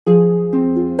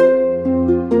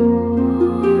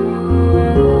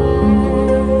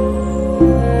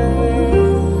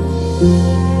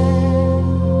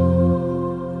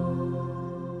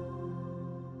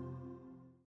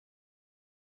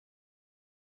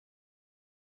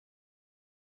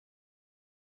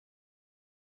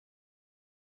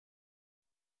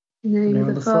In the name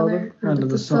of the Father, and of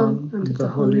the Son, and of the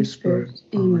Holy Spirit.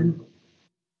 Amen.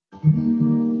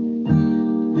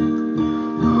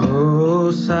 O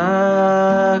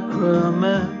sacrament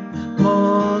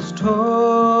most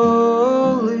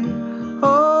holy,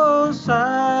 O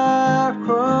sacrament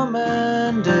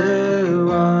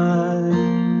divine,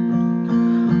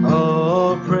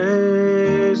 all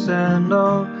praise and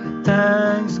all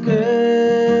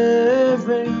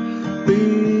thanksgiving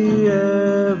be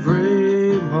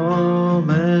every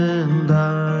moment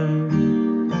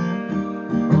thine.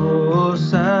 O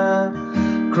sacrament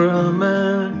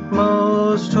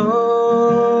most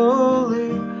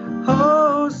holy,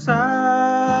 O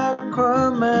sacrament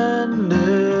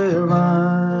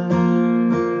divine,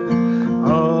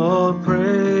 all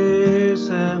praise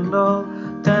and all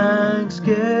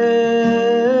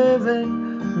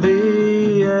thanksgiving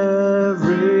be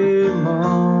every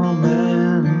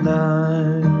moment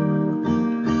thine.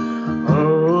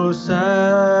 O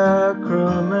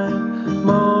sacrament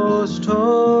most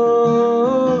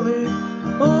holy,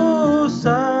 O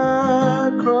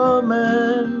sacrament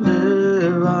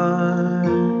divine,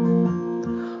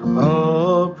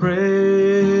 all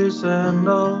praise and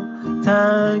all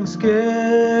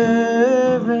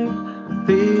thanksgiving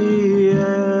be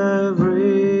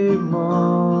every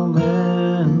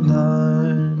moment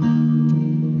thine.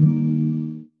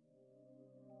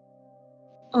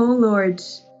 O Lord,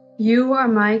 you are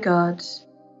my God.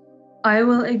 I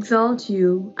will exalt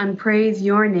you and praise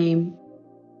your name,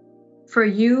 for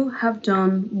you have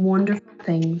done wonderful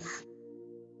things.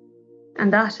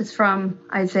 And that is from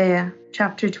Isaiah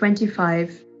chapter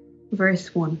 25,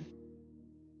 verse 1.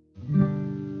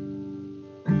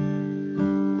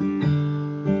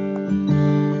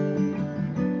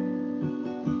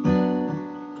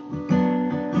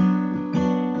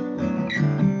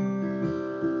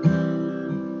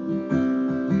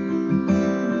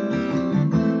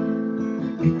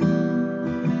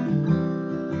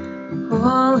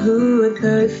 All who are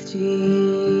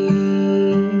thirsty,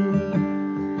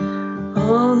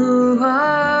 all who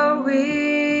are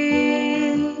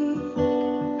weak,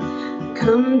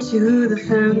 come to the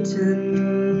fountain.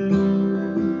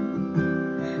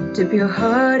 Dip your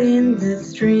heart in the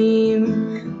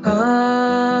stream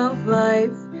of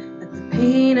life, let the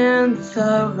pain and the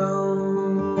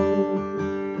sorrow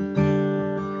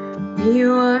be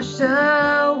washed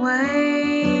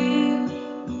away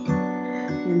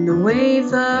in the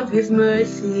waves of His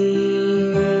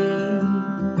mercy.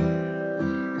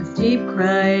 As deep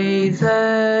cries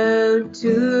out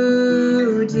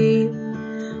to deep,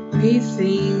 we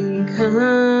sing,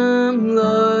 come,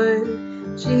 Lord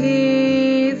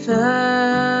Jesus,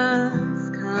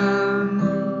 come.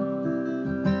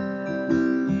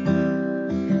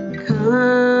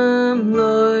 Come,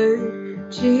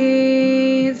 Lord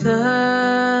Jesus,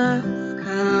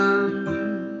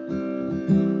 come.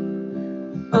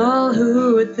 All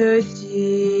who are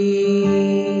thirsty,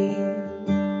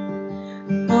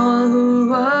 all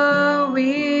who are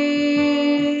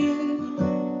weak,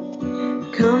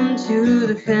 come to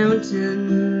the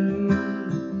fountain.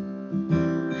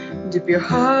 Dip your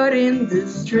heart in the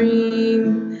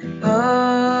stream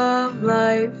of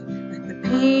life, let the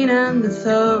pain and the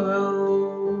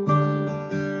sorrow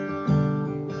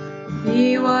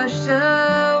be washed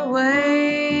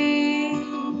away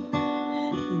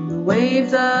in the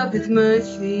waves of His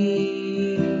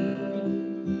mercy.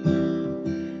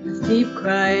 As deep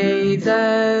cries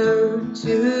out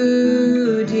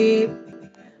to deep,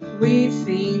 we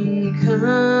sing,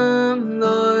 come,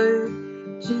 Lord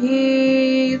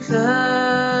Jesus,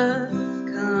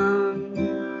 come.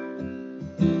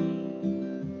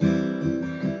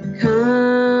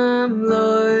 Come,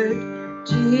 Lord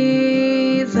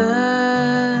Jesus,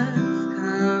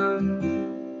 come.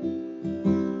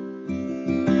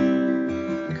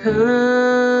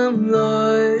 Come,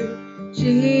 Lord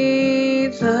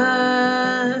Jesus,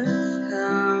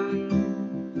 come.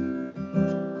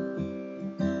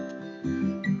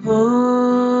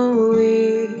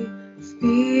 Holy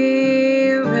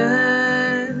Spirit,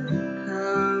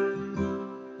 come.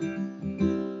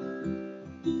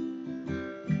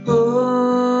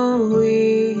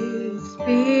 Holy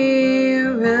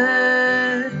Spirit,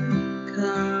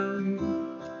 come.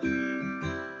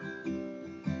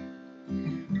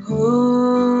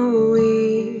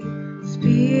 Holy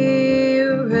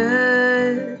Spirit,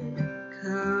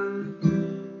 come.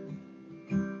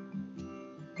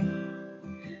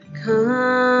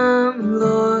 Come,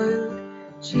 Lord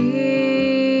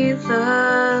Jesus,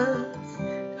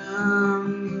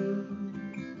 come.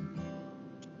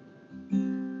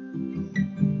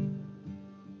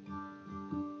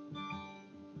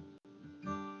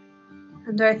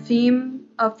 and our theme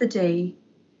of the day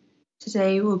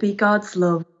today will be God's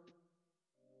love.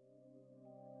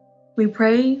 We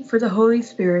pray for the Holy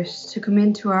Spirit to come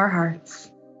into our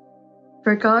hearts,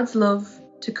 for God's love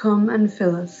to come and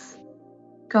fill us,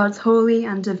 God's holy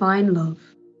and divine love.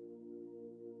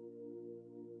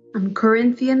 And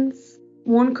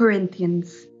 1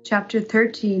 Corinthians chapter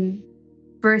 13,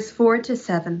 verse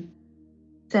 4-7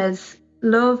 says,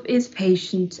 "Love is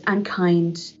patient and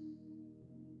kind.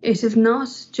 It is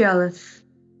not jealous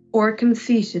or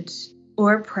conceited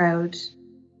or proud.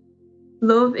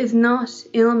 Love is not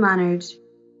ill-mannered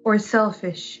or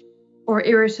selfish or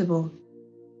irritable.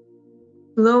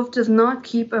 Love does not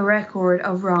keep a record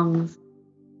of wrongs.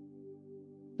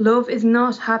 Love is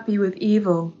not happy with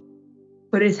evil,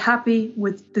 but is happy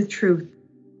with the truth.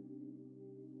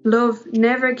 Love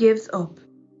never gives up,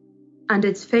 and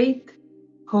its faith,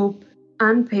 hope,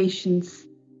 and patience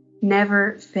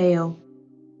never fail."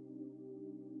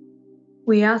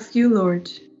 We ask you,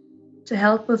 Lord, to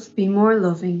help us be more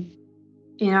loving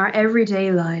in our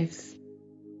everyday lives,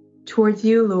 towards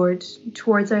you, Lord,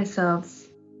 towards ourselves,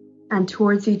 and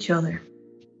towards each other.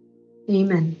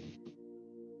 Amen.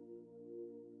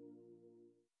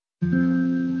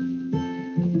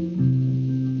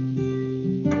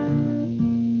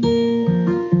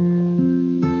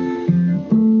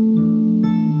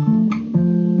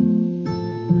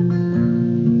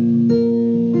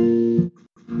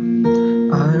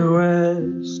 I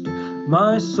rest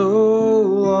my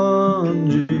soul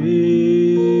on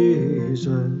Jesus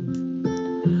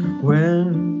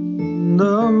when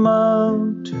the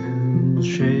mountains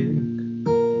shake.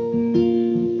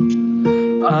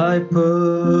 I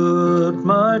put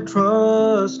my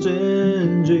trust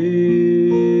in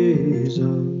Jesus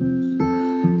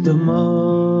the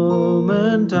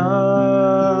moment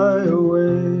I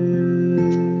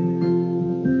awake.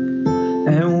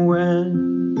 And when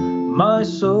my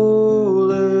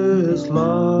soul is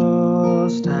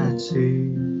lost at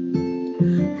sea,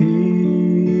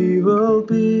 He will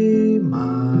be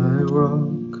my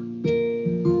rock,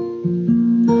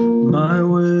 my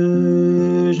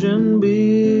vision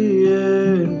be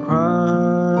in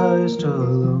Christ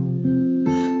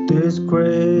alone. This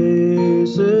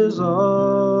grace is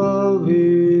all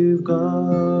we've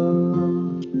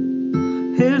got.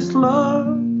 His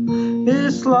love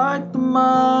is like the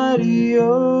mighty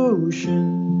ocean.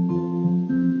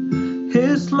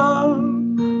 His love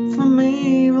for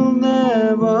me will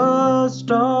never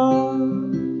stop.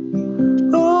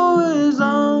 Oh, His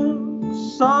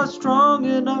arms are strong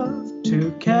enough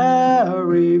to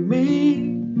carry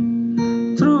me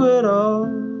through it all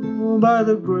by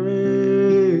the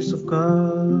grace of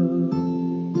God.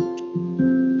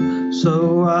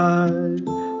 So I,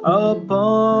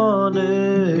 upon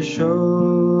His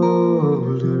shoulders,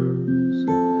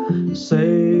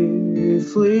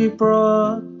 safely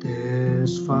brought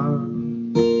this far.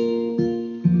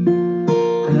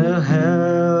 The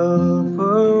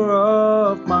helper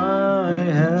of my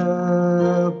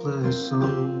helpless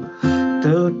soul,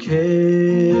 the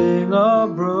King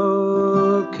of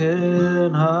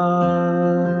broken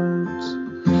hearts.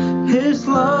 His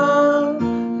love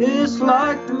is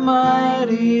like the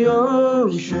mighty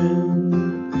ocean.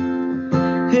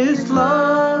 His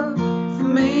love for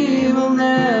me will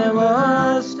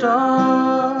never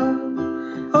stop.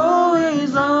 Oh,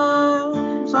 His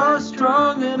arms are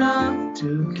strong enough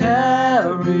to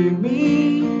carry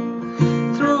me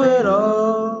through it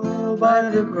all by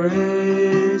the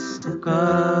grace of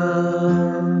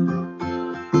God.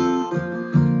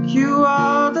 You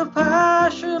are the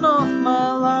passion of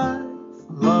my life,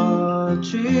 Lord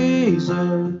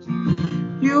Jesus.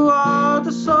 You are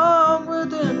the song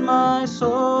within my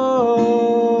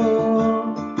soul,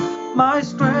 my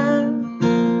strength,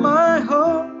 my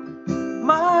hope,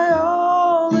 my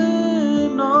all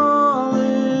in all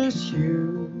is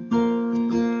you,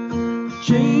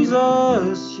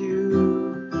 Jesus, you.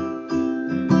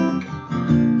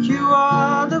 You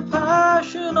are the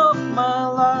passion of my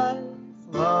life,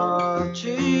 Lord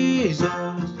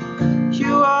Jesus.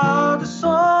 You are the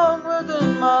song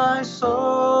within my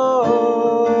soul,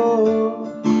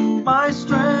 my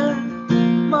strength,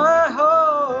 my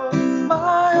hope,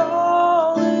 my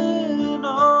all in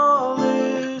all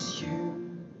is you,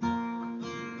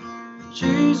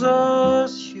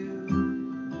 Jesus, you.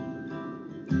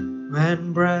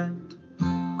 When breath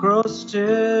grows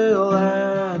still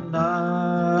and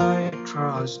I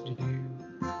trust you,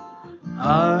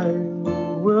 I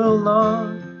will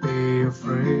not be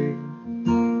afraid.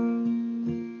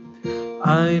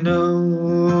 I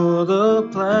know the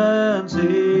plans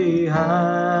He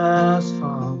has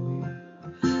for me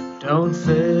don't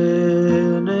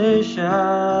finish finish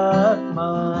at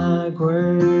my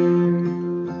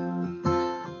grave.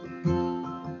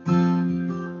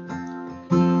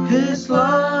 His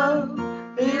love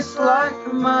is like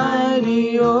a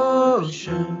mighty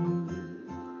ocean.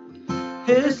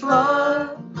 His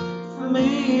love for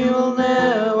me will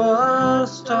never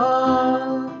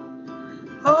stop.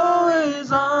 Oh,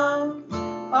 his arms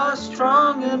are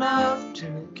strong enough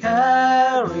to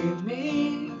carry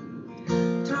me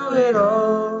through it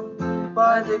all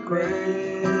by the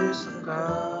grace of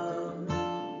God.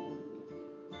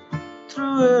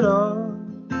 Through it all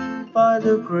by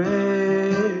the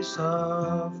grace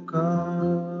of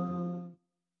God.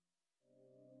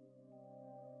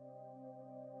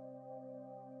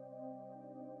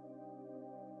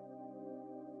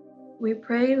 We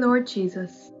pray, Lord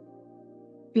Jesus,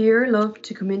 for your love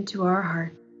to come into our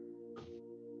heart.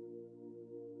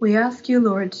 We ask you,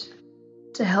 Lord,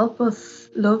 to help us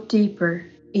love deeper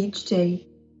each day,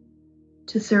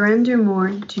 to surrender more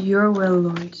to your will,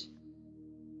 Lord,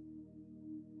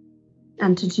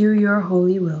 and to do your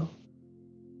holy will.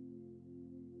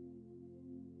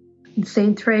 And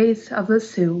Saint Therese of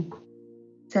Lisieux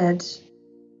said,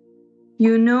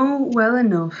 "You know well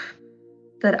enough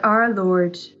that our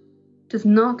Lord does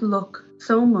not look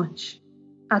so much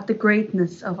at the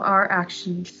greatness of our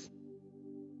actions,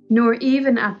 nor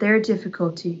even at their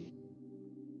difficulty,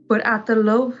 but at the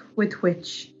love with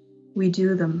which we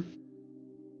do them."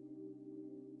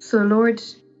 So, Lord,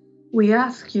 we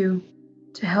ask you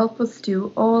to help us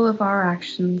do all of our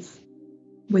actions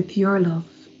with your love.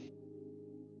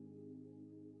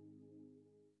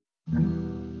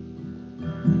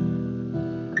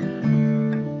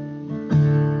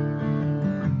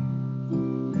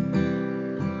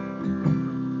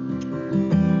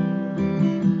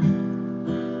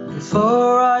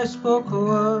 Before I spoke a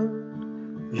word,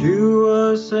 you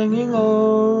were singing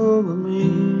over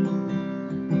me.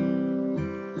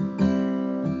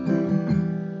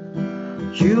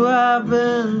 You have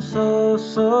been so,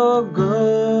 so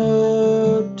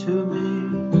good to me.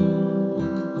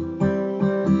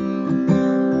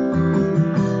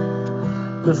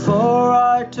 Before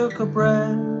I took a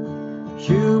breath,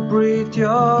 you breathed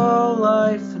your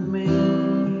life in me.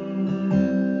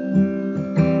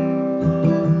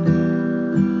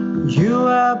 You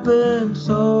have been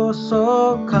so,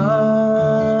 so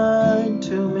kind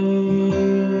to me.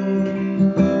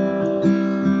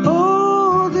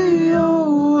 Oh, the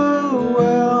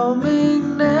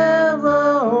overwhelming,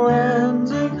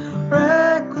 never-ending,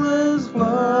 reckless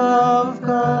love of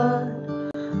God.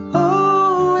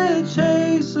 Oh, it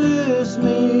chases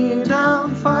me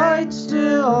down, fights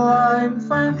till I'm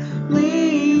fine,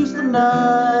 leaves the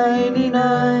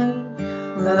 99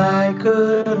 that I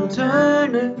couldn't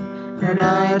turn it. And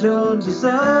I don't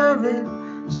deserve it,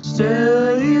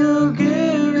 still you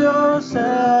give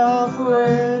yourself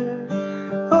away.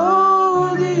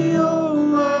 Oh, the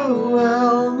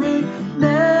overwhelming,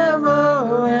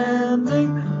 never-ending,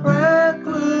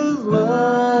 reckless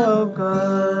love of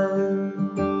God.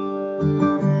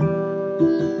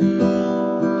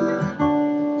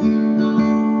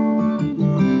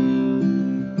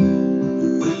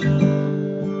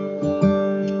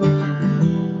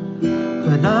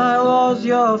 When I was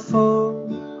your foe,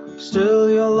 still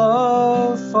your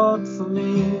love fought for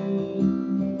me.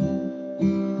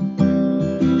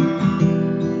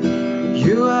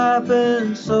 You have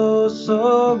been so,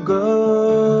 so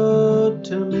good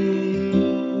to me.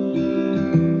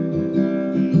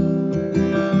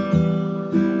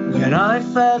 When I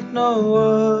felt no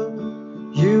word,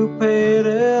 you paid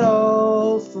it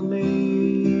all for me.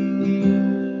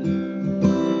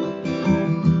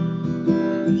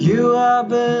 You have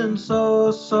been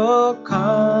so, so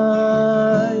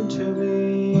kind to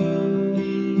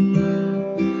me.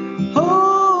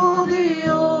 Oh,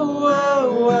 the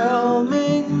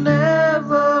overwhelming,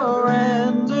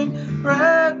 never-ending,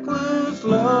 reckless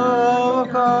love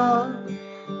of God.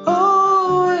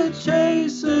 Oh, it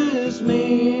chases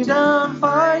me down,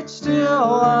 fights till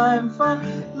I'm fine,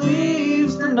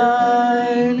 leaves the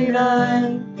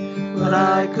 99, but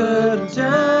I couldn't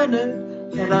turn it.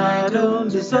 And I don't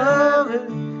deserve it,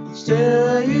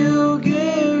 still you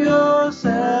give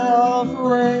yourself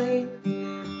away.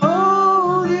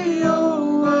 Oh, the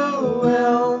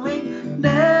overwhelming,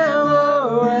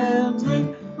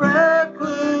 never-ending,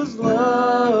 reckless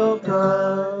love of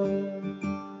God.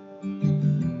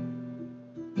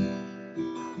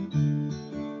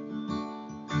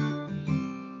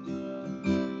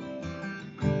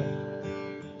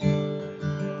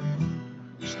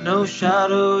 There's no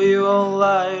shadow you won't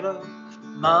light up,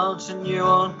 mountain you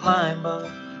won't climb up,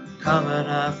 coming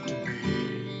after me.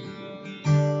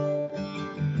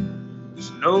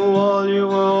 No wall you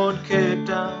won't kick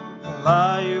down, a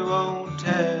lie you won't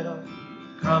tear down,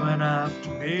 coming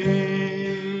after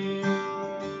me.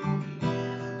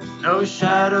 No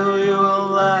shadow you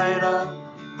won't light up,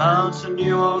 mountain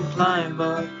you won't climb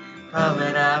up,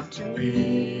 coming after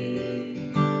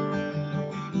me.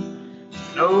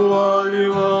 No wall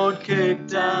you won't kick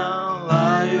down,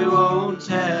 lie you won't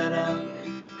tear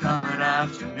down, coming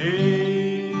after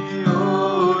me.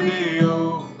 Oh, the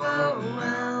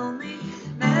overwhelming,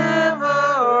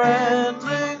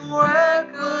 never-ending,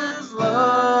 reckless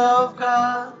love of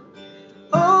God.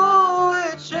 Oh,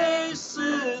 it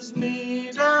chases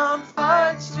me down,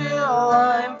 fights till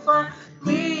I'm found,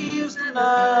 leaves the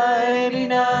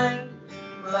 99.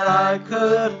 But I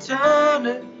could turn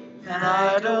it, and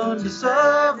I don't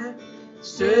deserve it.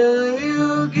 Still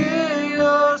you give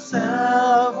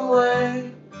yourself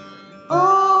away.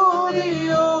 Oh,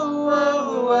 the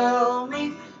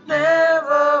overwhelming,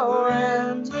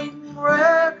 never-ending,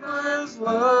 reckless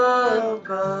love of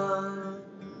God.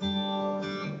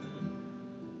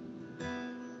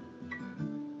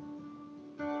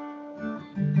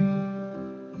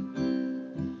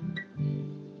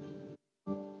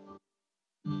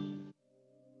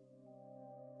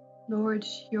 Lord,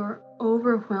 your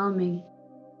overwhelming,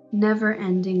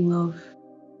 never-ending love.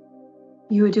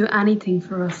 You would do anything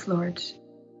for us, Lord.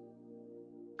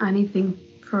 Anything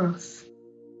for us.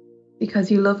 Because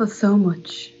you love us so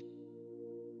much.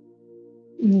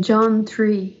 In John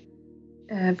 3,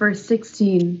 verse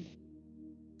 16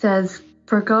 says,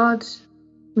 "For God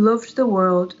loved the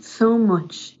world so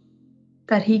much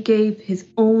that he gave his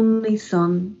only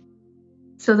Son,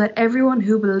 so that everyone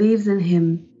who believes in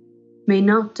him may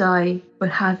not die but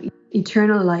have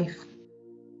eternal life."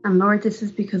 And Lord, this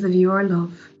is because of your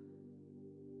love.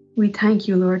 We thank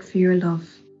you, Lord, for your love.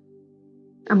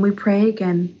 And we pray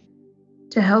again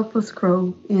to help us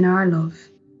grow in our love,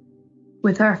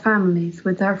 with our families,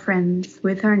 with our friends,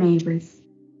 with our neighbours,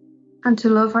 and to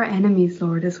love our enemies,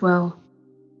 Lord, as well,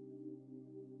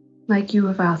 like you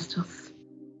have asked us.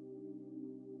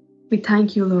 We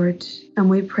thank you, Lord, and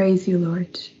we praise you,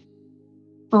 Lord.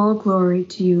 All glory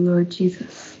to you, Lord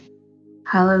Jesus.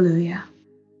 Hallelujah.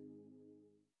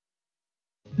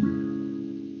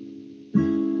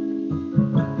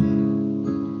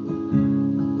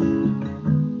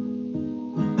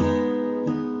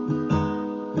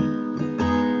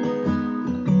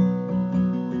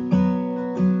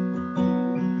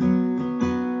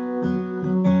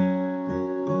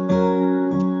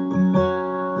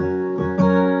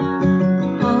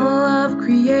 All of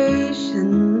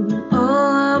creation,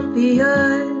 all of the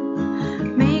earth,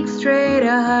 make straight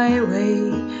a highway,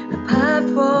 a path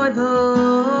for the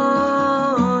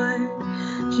Lord.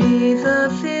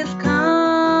 Jesus is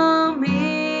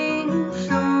coming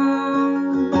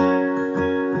soon.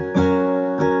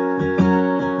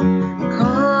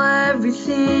 Call every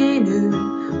sinner,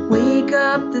 wake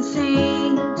up the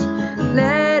saints,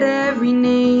 let every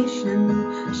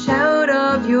nation shout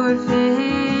of your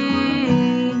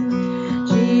fame.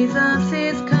 Jesus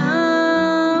is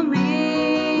coming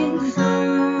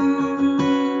soon.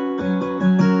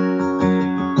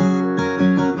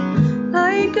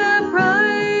 Like a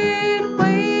bride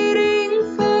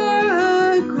waiting for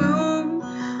her groom,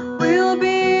 we'll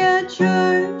be at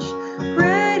church,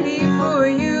 ready for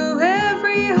you.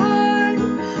 Every heart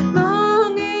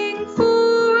longing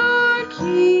for our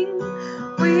King,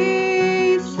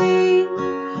 we sing,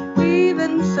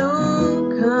 even so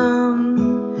come,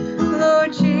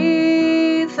 Lord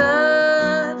Jesus,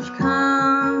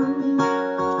 come.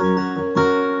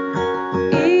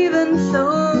 Even so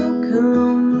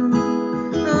come,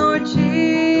 Lord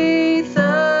Jesus,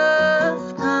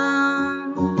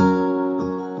 come.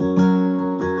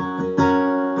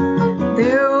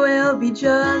 There will be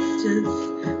justice,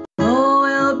 all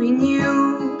will be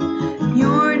new,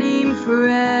 your name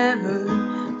forever,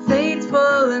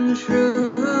 faithful and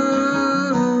true.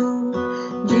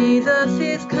 Jesus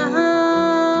is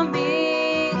coming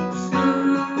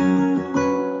soon.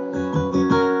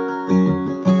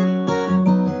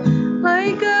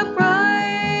 Like a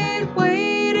bride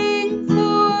waiting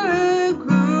for a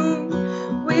groom,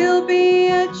 we'll be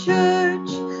at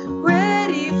church,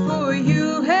 ready for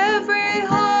you. Every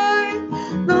heart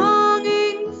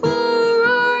longing for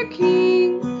our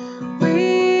King,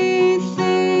 we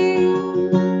sing.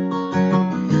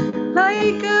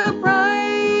 Like a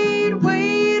bride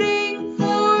waiting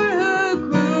for her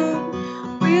groom,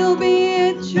 we'll be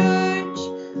at church,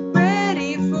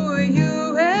 ready for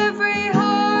you. Every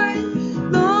heart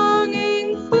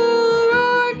longing for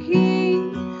our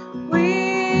King,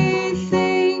 we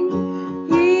sing.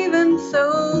 Even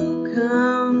so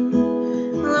come,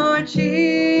 Lord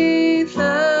Jesus.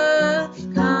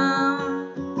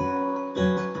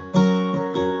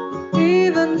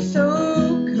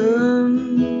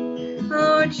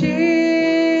 Lord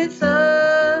Jesus,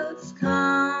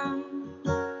 come.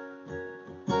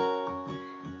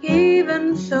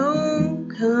 Even so,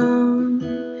 come.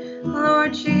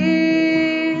 Lord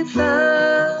Jesus,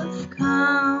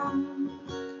 come.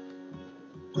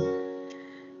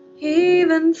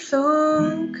 Even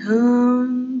so,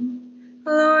 come.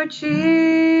 Lord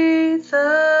Jesus,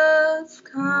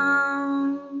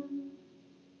 come.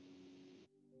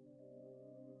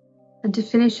 And to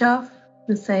finish off,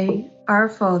 we'll say, Our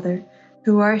Father,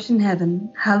 who art in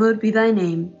heaven, hallowed be thy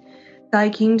name. Thy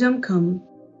kingdom come,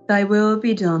 thy will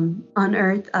be done, on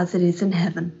earth as it is in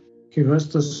heaven. Give us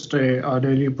this day our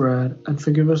daily bread, and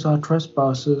forgive us our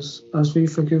trespasses, as we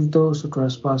forgive those who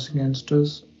trespass against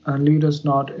us. And lead us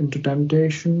not into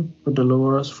temptation, but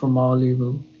deliver us from all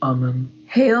evil. Amen.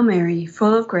 Hail Mary,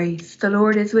 full of grace, the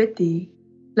Lord is with thee.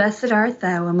 Blessed art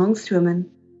thou amongst women,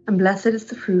 and blessed is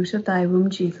the fruit of thy womb,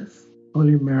 Jesus.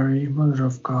 Holy Mary, Mother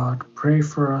of God, pray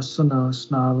for us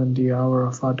sinners, now and the hour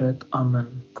of our death.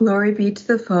 Amen. Glory be to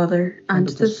the Father, and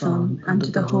to the Son, and to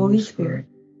the Holy Spirit.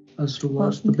 As it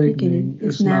was in the beginning,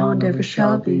 is now, and ever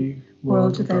shall be,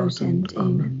 world without end.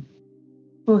 Amen.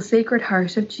 O Sacred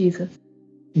Heart of Jesus,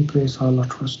 We place all our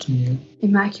trust in you.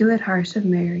 Immaculate Heart of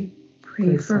Mary,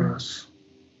 pray for us.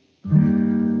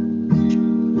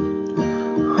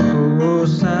 O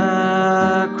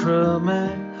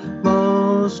sacrament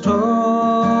most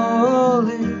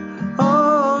holy,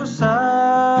 O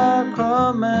sacrament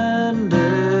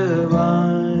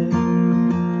divine,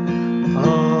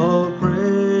 all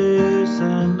praise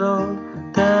and all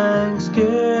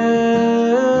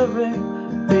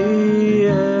thanksgiving be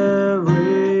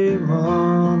every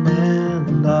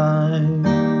moment thine.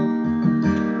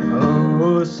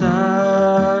 O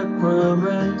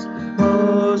sacrament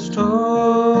most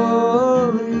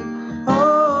holy,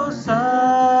 O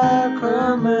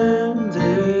sacrament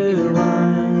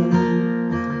divine,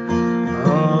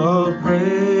 all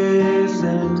praise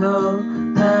and all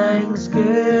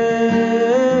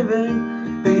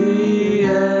thanksgiving be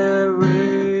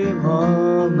every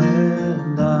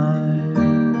moment thine.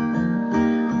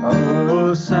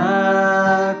 O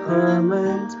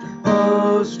sacrament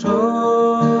most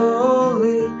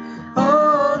holy,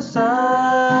 O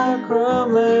sacrament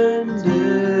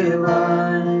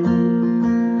divine,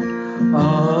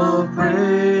 all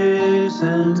praise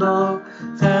and all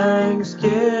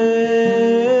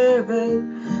thanksgiving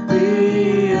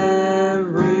be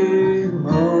every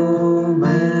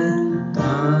moment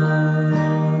thine.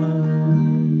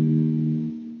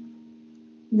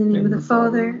 In the name of the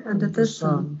Father, and of the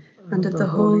Son, and of the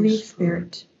Holy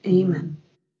Spirit. Amen.